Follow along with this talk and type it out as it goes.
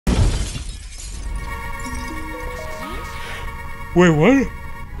Wait, what?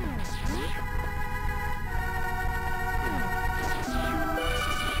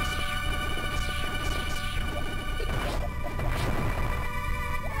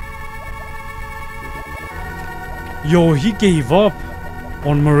 Yo, he gave up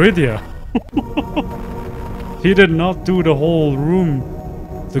on Meridia. He did not do the whole room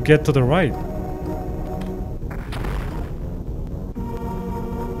to get to the right.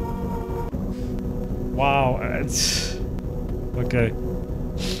 Wow, it's... Okay.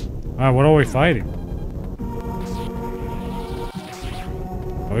 Alright, what are we fighting?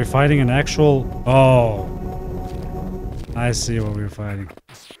 Are we fighting an actual... Oh. I see what we're fighting.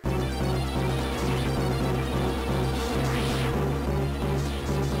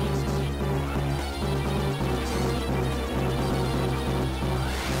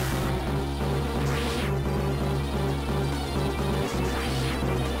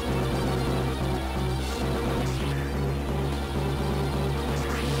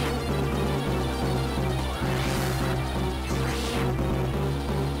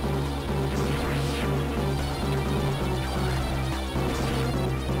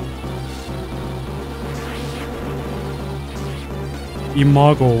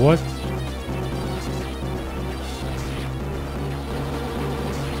 Imago, what?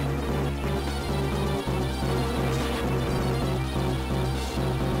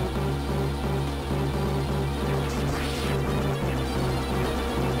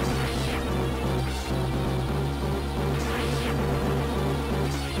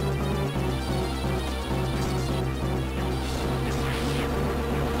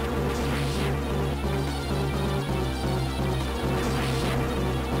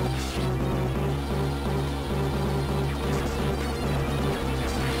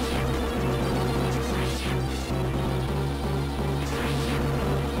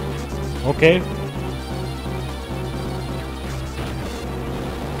 Okay.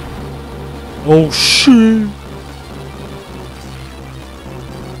 Oh shit.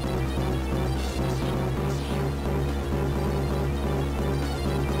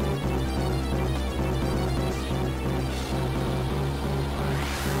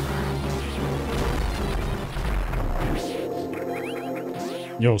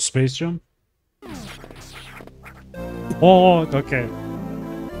 Yo, space jump? Oh, okay.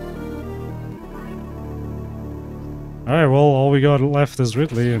 Alright, well, all we got left is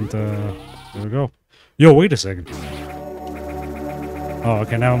Ridley, and there we go. Yo, wait a second. Oh,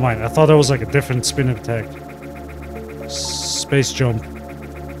 okay, never mind. I thought that was like a different spin attack. Space jump.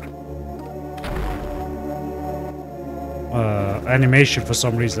 Animation for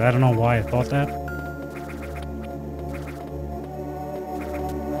some reason. I don't know why I thought that.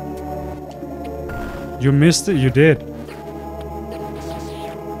 You missed it? You did.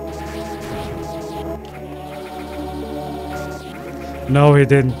 No, he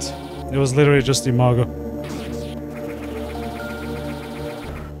didn't. It was literally just Imago.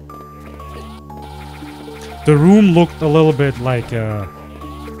 The room looked a little bit like,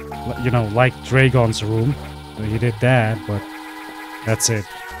 you know, like Dragon's room. He did that, but that's it.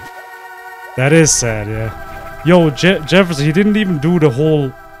 That is sad, yeah. Yo, Jefferson, he didn't even do the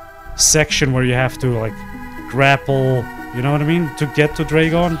whole section where you have to, like, grapple, you know what I mean? To get to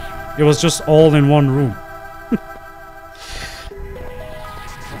Dragon. It was just all in one room.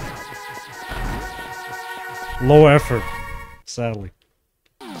 Low effort, sadly.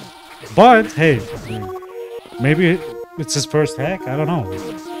 But, hey, maybe it's his first hack? I don't know.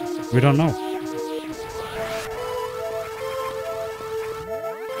 We don't know.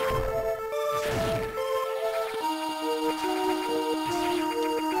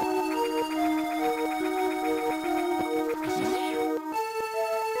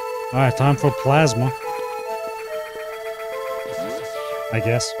 Alright, time for plasma. I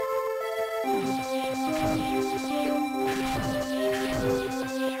guess.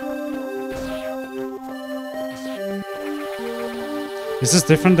 Is this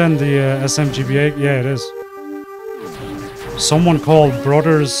different than the SMGBA? Yeah, it is. Someone called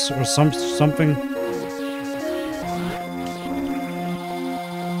Brothers or something.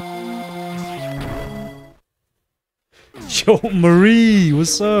 Yo, Marie,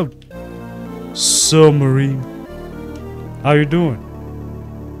 what's up? So, Marie, how you doing?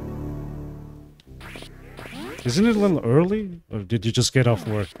 Isn't it a little early, or did you just get off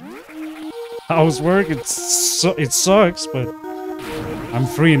work? How's work? It sucks, but I'm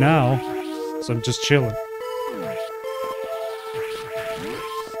free now, so I'm just chilling.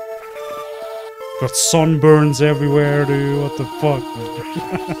 Got sunburns everywhere, dude. What the fuck?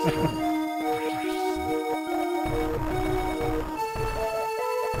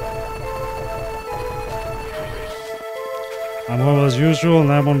 I'm home as usual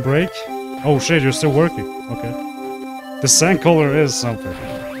and I'm on break. Oh shit, you're still working. Okay. The sand color is something.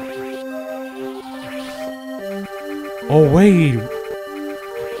 Oh wait.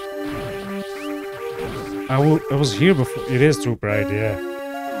 I was here before. It is too bright, yeah.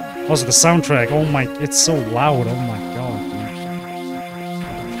 Also the soundtrack, oh my, it's so loud, oh my god.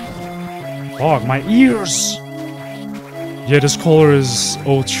 Fuck, my ears! Yeah, this color is...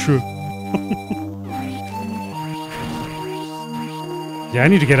 oh, true. Yeah, I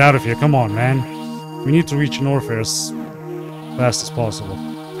need to get out of here, come on, man. We need to reach Norfair as fast as possible.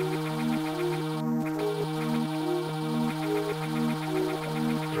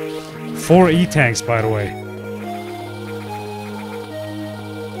 Four E-tanks, by the way.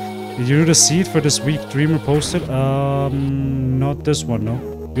 Did you do the seed for this week Dreamer posted? Not this one, no.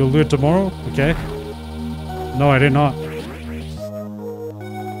 You'll do it tomorrow? Okay. No, I did not.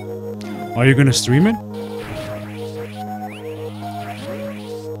 Are you gonna stream it?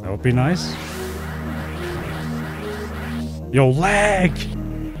 That would be nice. Yo, lag!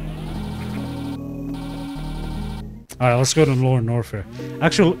 Alright, let's go to Lower Norfair.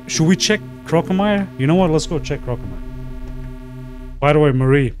 Actually, should we check Crocomire? You know what? Let's go check Crocomire. By the way,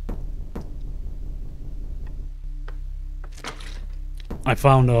 Marie. I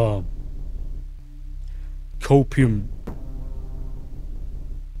found a copium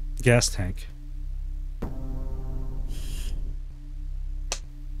gas tank.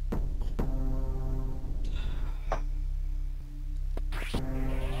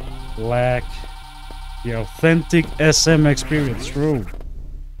 Black. The authentic SM experience, true.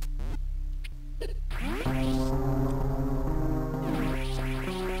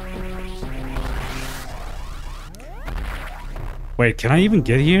 Wait, can I even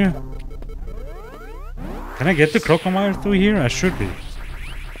get here? Can I get the Crocomire through here? I should be.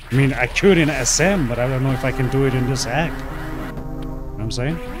 I mean, I could in SM, but I don't know if I can do it in this hack. You know what I'm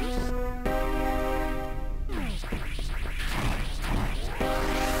saying?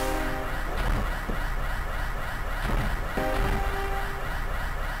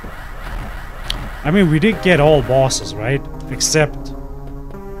 I mean, we did get all bosses, right? Except...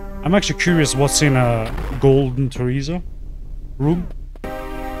 I'm actually curious what's in a Golden Teresa room.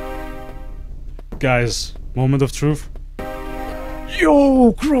 Guys, moment of truth.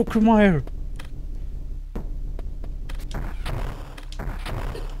 Yo, Crocomire!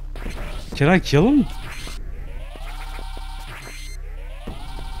 Can I kill him?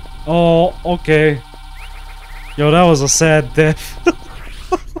 Oh, okay. Yo, that was a sad death.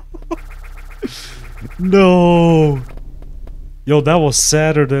 No! Yo, that was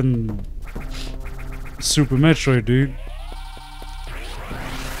sadder than Super Metroid, dude.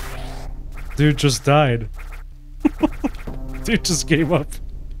 Dude just died. Dude just gave up.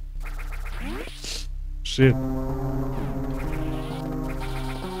 Shit.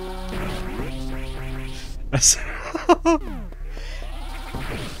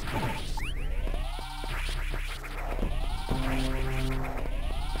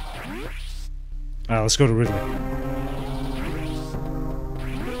 Alright, let's go to Ridley.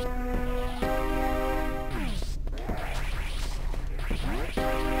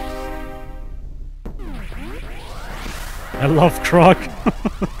 I love Croc.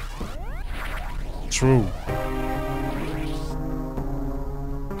 True.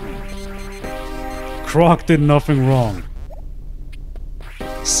 Croc did nothing wrong.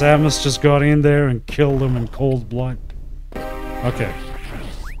 Samus just got in there and killed him in cold blood. Okay.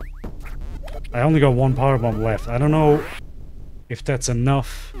 I only got one power bomb left. I don't know if that's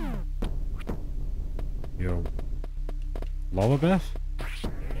enough. Yo. Lava bath?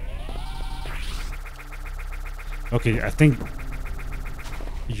 Okay, I think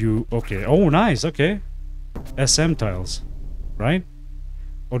you... Okay. Oh, nice. Okay. SM tiles. Right?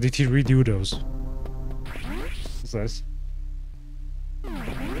 Or did he redo those? What's this?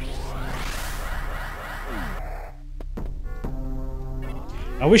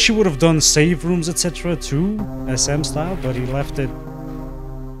 I wish he would have done save rooms, etc. too, SM style, but he left it...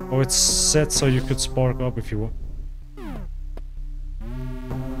 Oh, it's set so you could spark up if you want.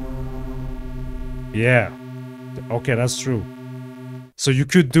 Yeah. Okay, that's true. So you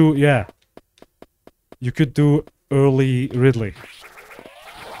could do... Yeah. You could do early Ridley.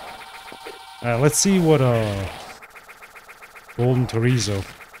 Let's see what Golden Teresa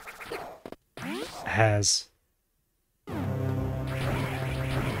has.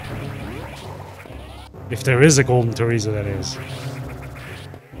 If there is a Golden Teresa, that is.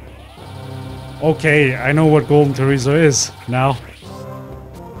 Okay, I know what Golden Teresa is now.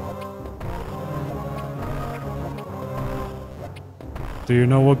 Do you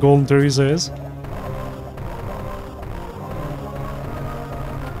know what Golden Teresa is?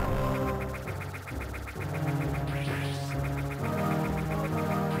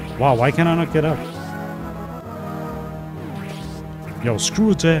 Wow, why can I not get up? Yo,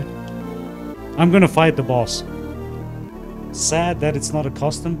 screw that. I'm gonna fight the boss. Sad that it's not a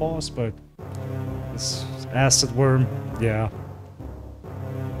custom boss, but this acid worm, yeah.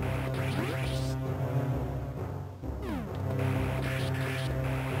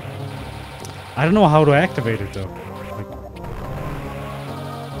 I don't know how to activate it though. Like,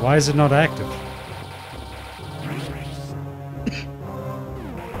 why is it not active?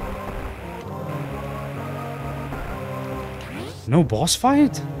 No boss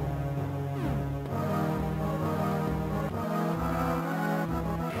fight?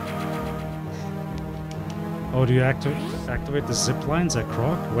 Oh, do you activate the zip lines at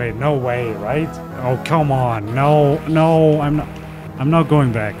Croc? Wait, no way, right? Oh, come on. No, no, I'm not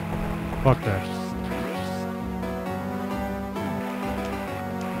going back. Fuck that.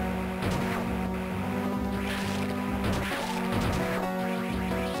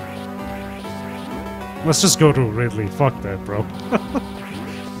 Let's just go to Ridley. Fuck that, bro.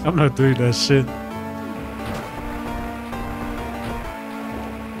 I'm not doing that shit.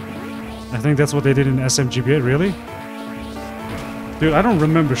 I think that's what they did in SMGBA, really? Dude, I don't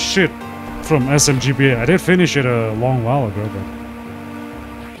remember shit from SMGBA. I did finish it a long while ago, but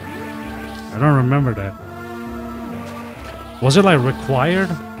I don't remember that. Was it like required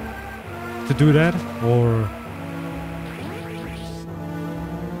to do that? Or...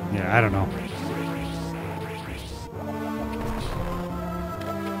 yeah, I don't know.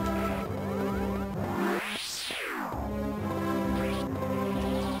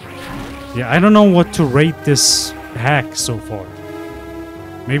 Yeah, I don't know what to rate this hack so far.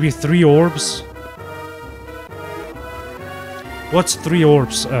 Maybe 3 orbs? What's 3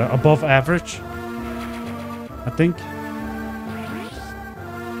 orbs? Above average? I think.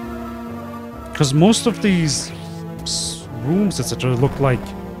 Because most of these rooms, etc., look like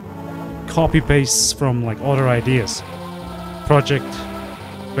copy-pastes from like other ideas. Project,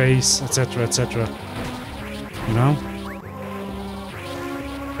 base, etc., etc. You know?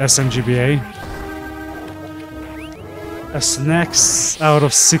 SMGBA. A snacks out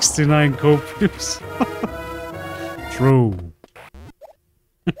of 69 copies. True.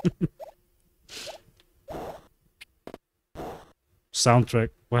 Soundtrack.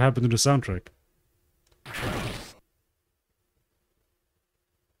 What happened to the soundtrack?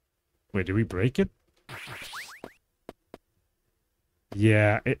 Wait, did we break it?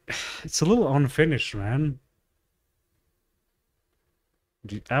 Yeah, it's a little unfinished, man.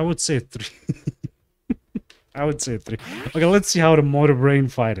 I would say 3. I would say 3. Okay, let's see how the Motor Brain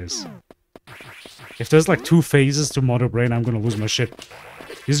fight is. If there's like 2 phases to Motor Brain, I'm gonna lose my shit.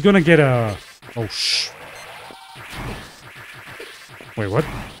 He's gonna get a... oh, shh. Wait, what?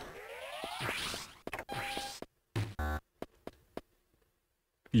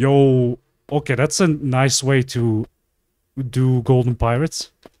 Yo... okay, that's a nice way to do Golden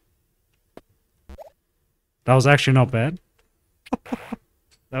Pirates. That was actually not bad.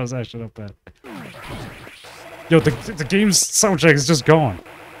 That was actually not bad. Yo, the game's soundtrack is just gone.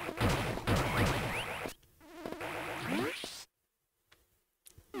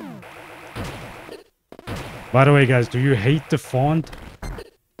 By the way, guys, do you hate the font?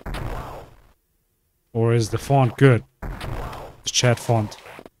 Or is the font good? The chat font.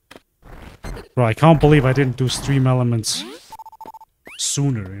 Bro, I can't believe I didn't do stream elements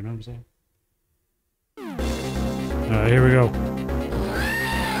sooner, you know what I'm saying? Alright, here we go.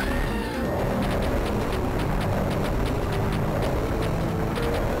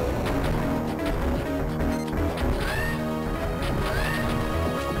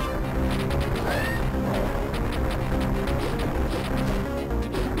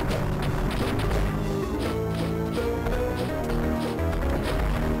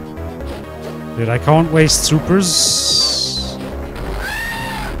 Dude, I can't waste supers.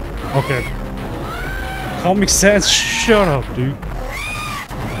 Okay. Comic Sans, shut up, dude.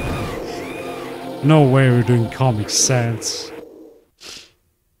 No way we're doing Comic Sans.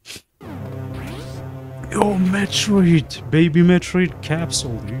 Yo, Metroid! Baby Metroid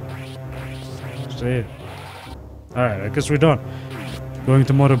capsule, dude. Say it. Alright, I guess we're done. Going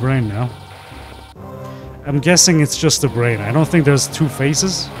to Motor Brain now. I'm guessing it's just the brain. I don't think there's 2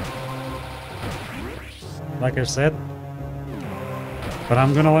 phases. Like I said. But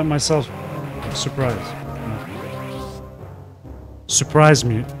I'm gonna let myself surprise. Surprise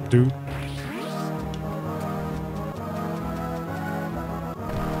me, dude.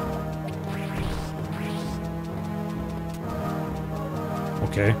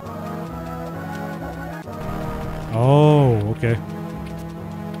 Okay. Oh, okay.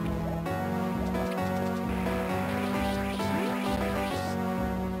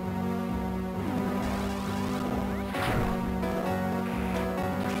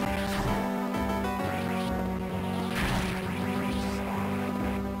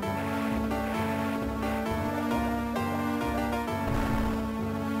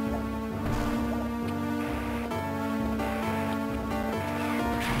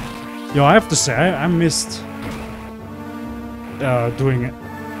 Yo, I have to say, I missed doing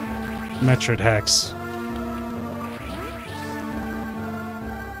Metroid hacks.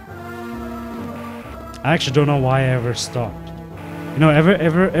 I actually don't know why I ever stopped. You know,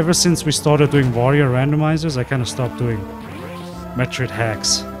 ever since we started doing warrior randomizers, I kind of stopped doing Metroid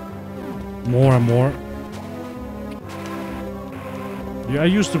hacks more and more. Yeah, I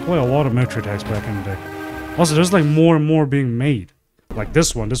used to play a lot of Metroid hacks back in the day. Also, there's like more and more being made. Like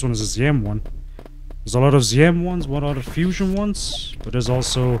this one is a ZM one. There's a lot of ZM ones, a lot of Fusion ones, but there's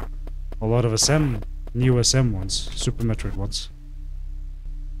also a lot of new SM ones, Super Metroid ones.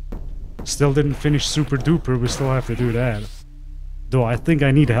 Still didn't finish Super Duper, we still have to do that. Though I think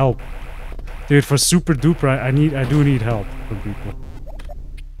I need help. Dude, for Super Duper, I do need help from people.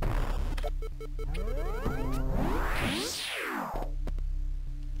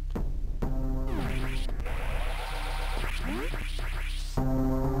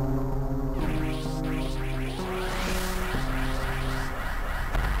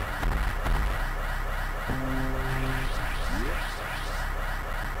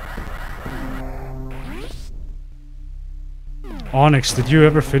 Onyx, did you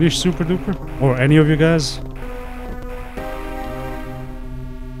ever finish Super Duper? Or any of you guys?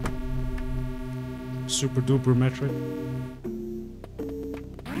 Super Duper Metroid?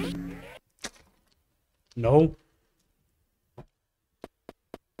 No?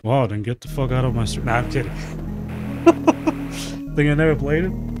 Wow, then get the fuck out of my stream. Nah, I'm kidding. Think I never played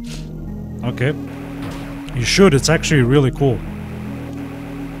it? Okay. You should, it's actually really cool.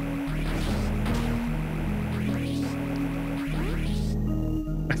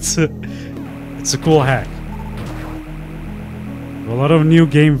 It's a cool hack. A lot of new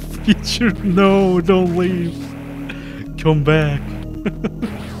game features. No, don't leave. Come back.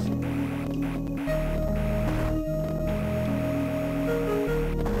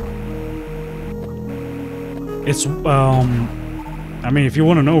 It's I mean, if you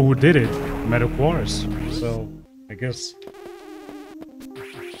want to know who did it, Metaquars. So I guess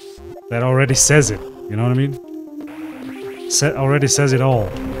that already says it. You know what I mean? Already says it all.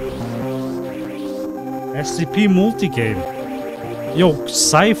 SCP multi-game. Yo,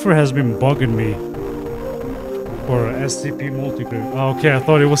 Cypher has been bugging me for SCP multi-game. Oh, okay, I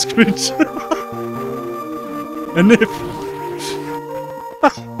thought it was cringe. And if...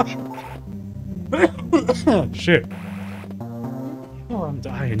 Shit. Oh, I'm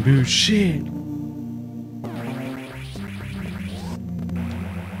dying, dude. Shit.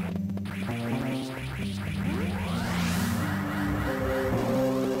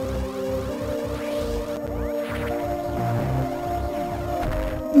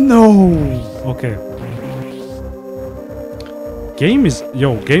 No. Okay. Game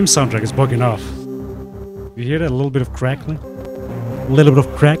soundtrack is bugging off. You hear that? A little bit of crackling? A little bit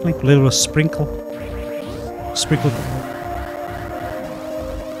of crackling? A little bit of sprinkle? Sprinkle.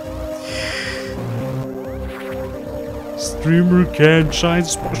 Streamer can't shine.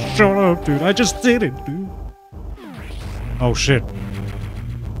 Shut up, dude. I just did it, dude. Oh, shit.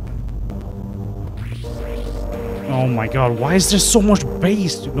 Oh my god, why is there so much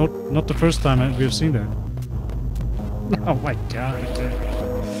bass? Dude? Not the first time we've seen that. Oh my god.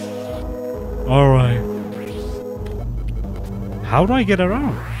 Alright. How do I get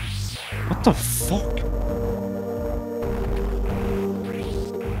around? What the fuck?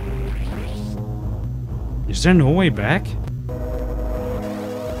 Is there no way back?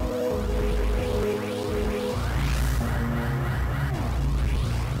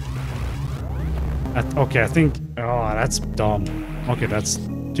 Okay, I think... Oh, that's dumb. Okay, that's...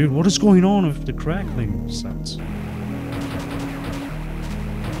 Dude, what is going on with the crackling sounds?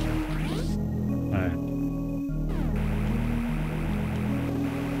 Alright.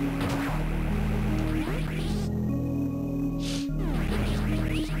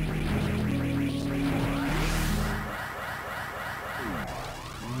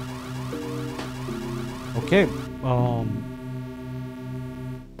 Okay,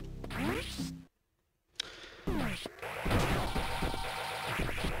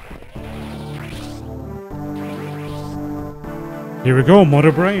 here we go,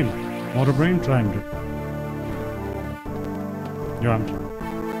 Mother Brain. Mother Brain Triangle. Yeah,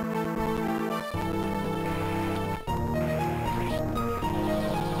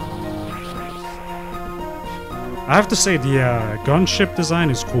 I have to say the gunship design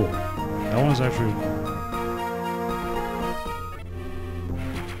is cool. That one's actually...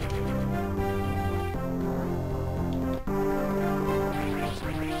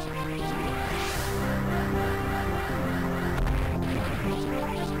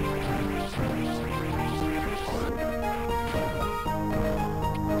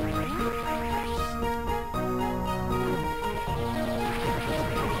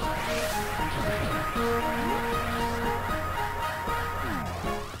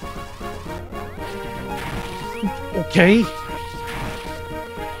 Okay.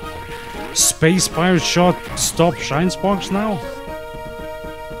 Space Pirate shot stop shine sparks now?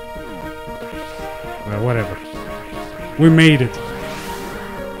 Well, whatever. We made it.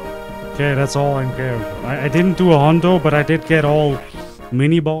 Okay, that's all I care about. I didn't do a hundo, but I did get all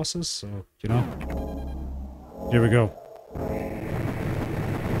mini bosses, so, you know. Here we go.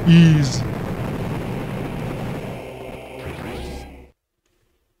 Ease.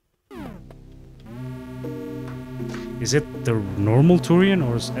 Is it the normal Turian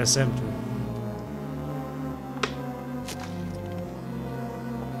or SM Turian?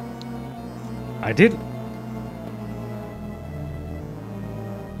 I did.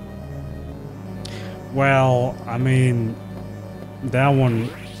 Well, I mean, that one,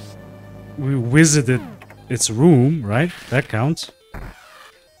 we visited its room, right? That counts.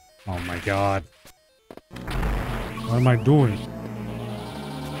 Oh my god. What am I doing?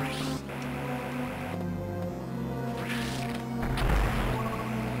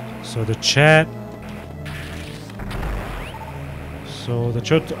 So the chat. So the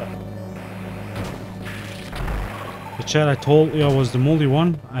chat. The chat I told you was the multi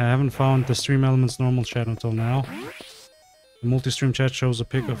one. I haven't found the stream elements normal chat until now. The multi-stream chat shows a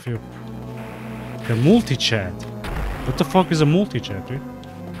pic of your... The multi-chat? What the fuck is a multi-chat, dude?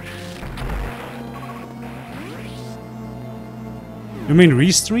 You mean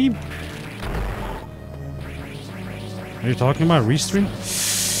restream? Are you talking about restream?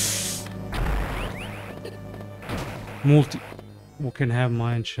 Multi... We can have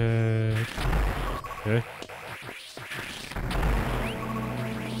mine chat. Okay.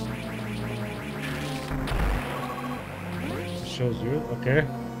 Shows you, okay.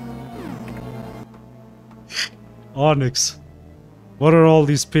 Onyx. What are all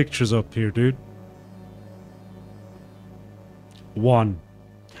these pictures up here, dude? One.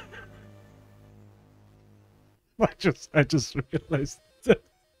 I just realized that.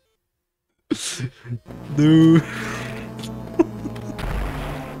 Dude.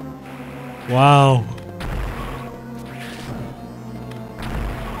 Wow.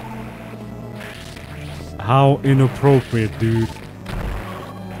 How inappropriate, dude.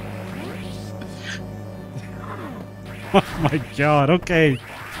 Oh my god, okay.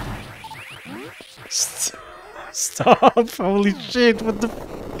 Stop, holy shit, what the...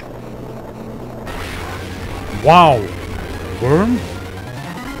 Wow. Worm?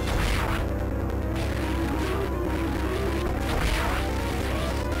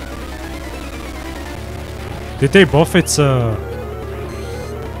 Did they buff its,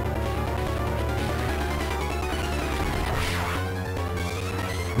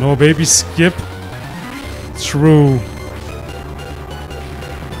 No baby skip? True.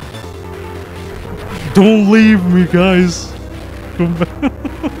 Don't leave me, guys. Come back.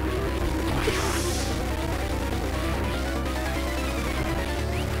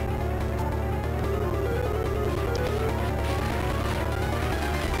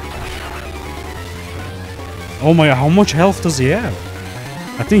 Oh my, how much health does he have?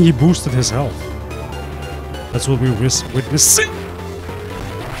 I think he boosted his health. That's what we witnessing.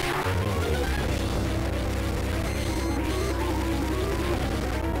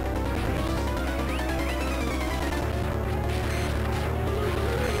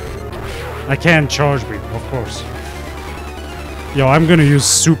 I can't charge me, of course. Yo, I'm gonna use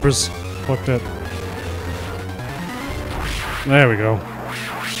supers. Fuck that. There we go.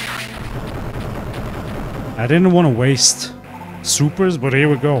 I didn't want to waste supers, but here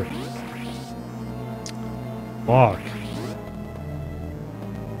we go. Fuck.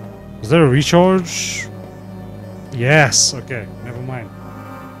 Is there a recharge? Yes. Okay, never mind.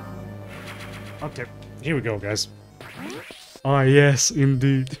 Okay, here we go, guys. Ah, yes,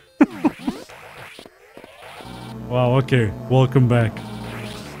 indeed. Wow, okay. Welcome back.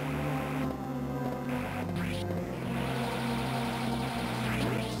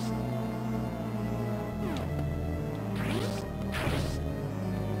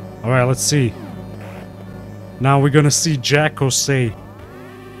 Alright, let's see. Now we're gonna see Jacko say,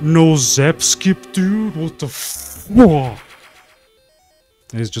 "No Zep skip, dude? What the f-" Whoa.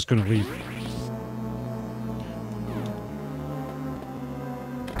 And he's just gonna leave.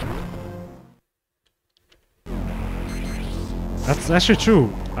 That's actually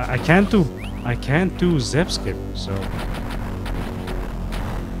true. I can't do Zep skip, so.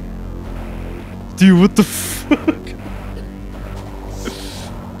 Dude, what the fuck?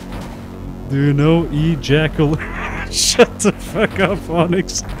 Do you know E-Jackal? Shut the fuck up,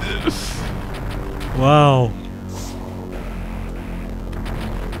 Onyx. Wow.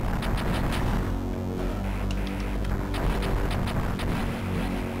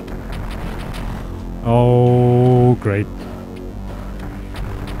 great.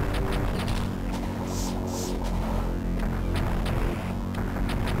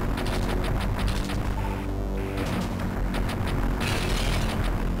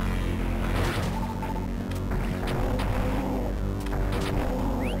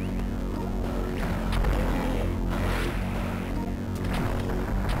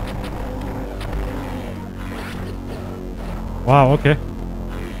 Wow, okay.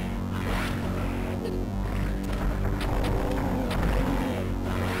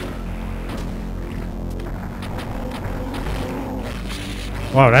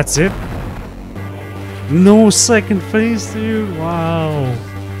 Wow, that's it? No second phase, dude. Wow.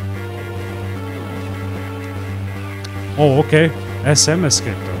 Oh, okay. SM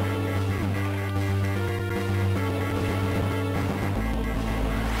escape, though.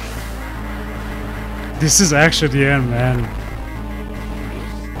 This is actually the end, man.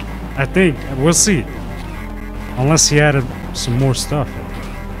 I think. We'll see. Unless he added some more stuff.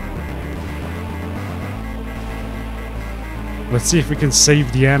 Let's see if we can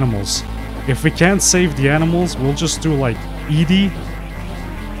save the animals. If we can't save the animals, we'll just do like Edie.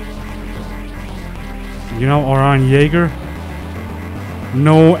 You know, or on Jaeger.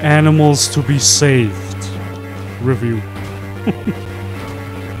 No animals to be saved. Review.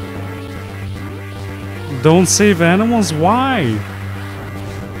 Don't save animals? Why?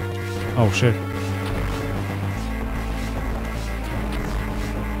 Oh shit.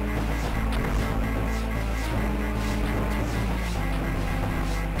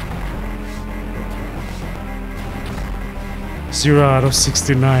 Zero out of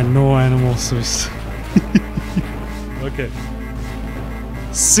 69, no animals. Okay.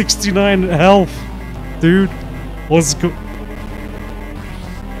 69 health, dude. Let's go.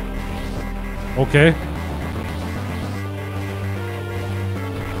 Okay.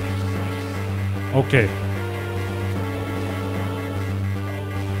 Okay.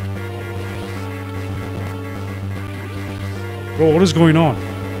 Bro, what is going on?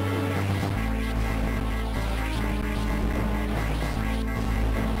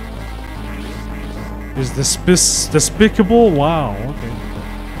 Is this despicable? Wow, okay.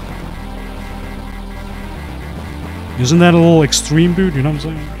 Isn't that a little extreme, dude? You know what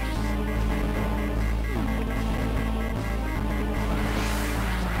I'm saying?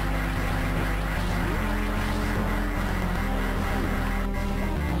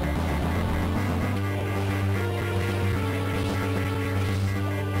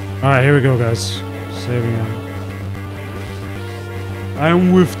 Alright, here we go, guys. Saving him.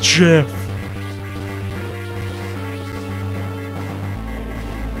 I'm with Jeff.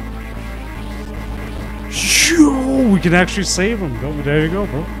 We can actually save him. Go, there you go,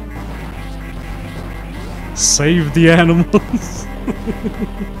 bro. Save the animals.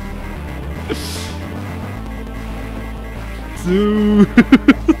 Dude.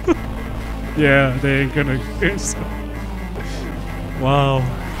 Yeah, they ain't gonna guess. Wow.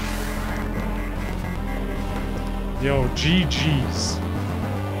 Yo, GG's.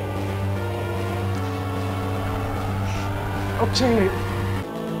 Okay.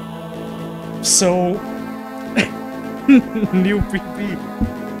 So new PP.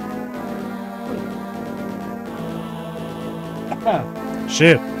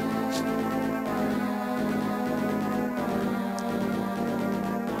 Shit.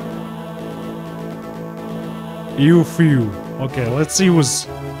 You feel. Okay, let's see who's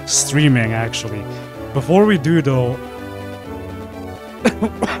streaming actually. Before we do though,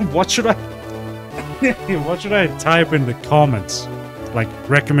 what should I type in the comments? Like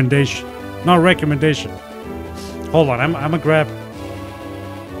recommendation. Not recommendation. Hold on, I'm gonna grab.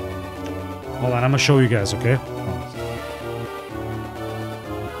 Hold on, I'm gonna show you guys, okay?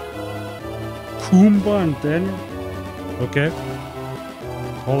 Kumba and Daniel. Okay.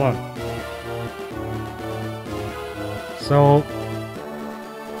 Hold on. So,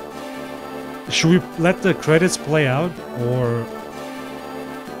 should we let the credits play out, or?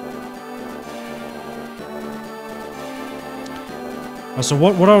 Oh, so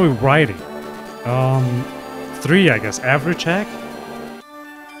what are we writing? 3, I guess. Average hack?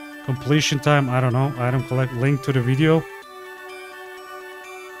 Completion time, I don't know. Item collect, link to the video.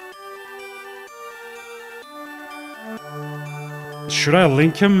 Should I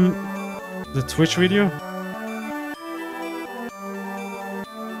link him the Twitch video?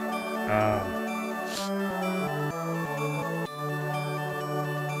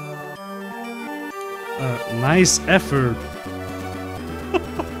 Nice effort.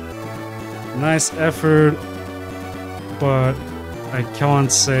 Nice effort, but I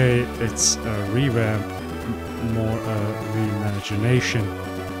can't say it's a revamp, more a reimagination.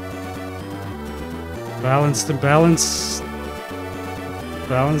 Balance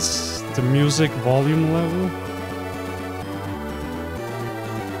the music volume level.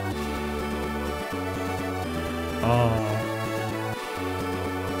 Oh.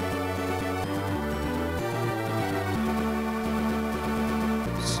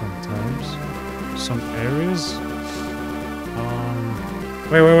 Sometimes. Some areas.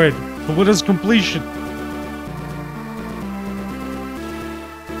 Wait. But what is completion?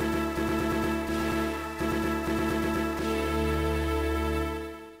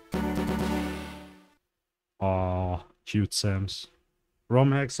 Oh, cute Sams.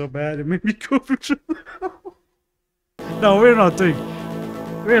 ROM hack so bad it made me go for. No, we're not doing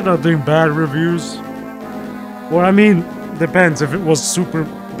bad reviews. Well, I mean, depends. If it was super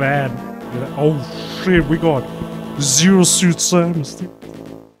bad, you're like, oh shit, we got 0 suit Sams.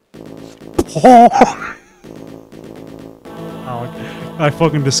 Oh, I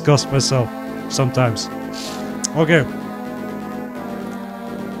fucking disgust myself sometimes. Okay.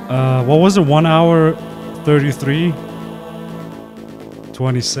 What was it? 1 hour 33?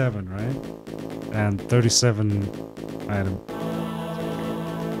 27, right? And 37 item.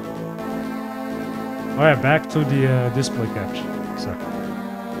 Alright, back to the display capture. So,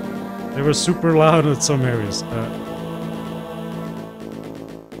 they were super loud at some areas.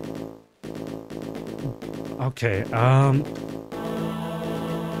 Okay,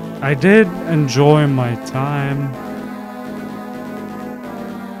 I did enjoy my time,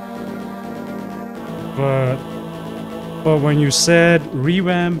 but when you said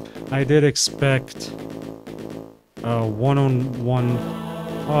revamp, I did expect a one-on-one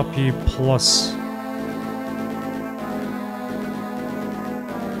copy plus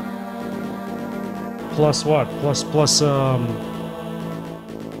what? Plus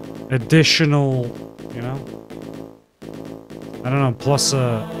additional, you know? I don't know, plus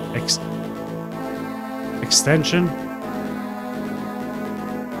extension.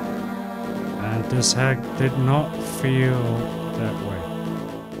 And this hack did not feel that way.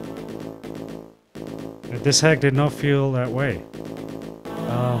 This hack did not feel that way.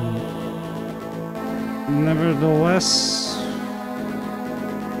 Nevertheless,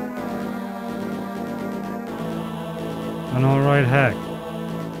 an alright hack.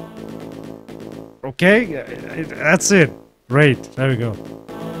 Okay, that's it. Great, there we go.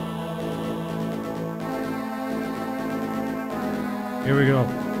 Here we go.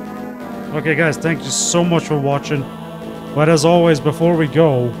 Okay guys, thank you so much for watching. But as always, before we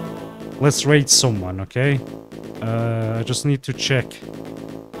go, let's rate someone, okay? I just need to check.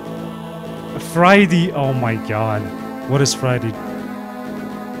 Friday, oh my god. What is Friday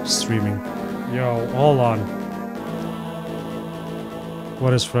streaming? Yo, hold on.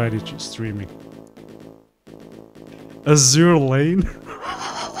 What is Friday streaming? Azure Lane?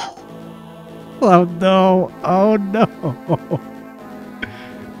 Oh no, oh no.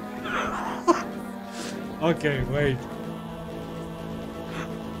 Okay, wait.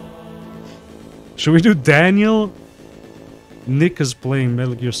 Should we do Daniel? Nick is playing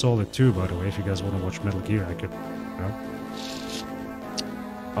Metal Gear Solid 2, by the way. If you guys want to watch Metal Gear, I could, you know.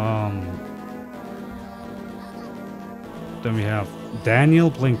 Then we have Daniel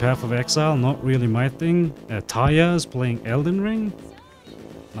playing Path of Exile, not really my thing. Taya is playing Elden Ring,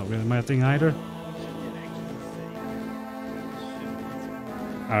 not really my thing either.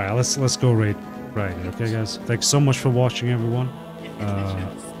 Alright, let's go raid Friday, okay guys? Thanks so much for watching, everyone.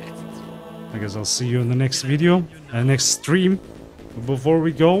 I guess I'll see you in the next video, next stream. But before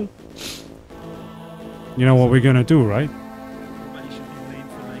we go, you know what we're gonna do, right?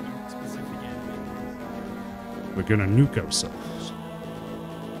 We're gonna nuke ourselves.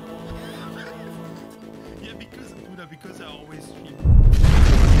 Yeah, because I always stream.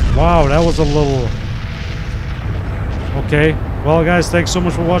 Wow, that was a little... Okay. Well, guys, thanks so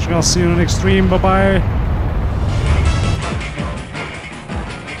much for watching. I'll see you in the next stream. Bye-bye.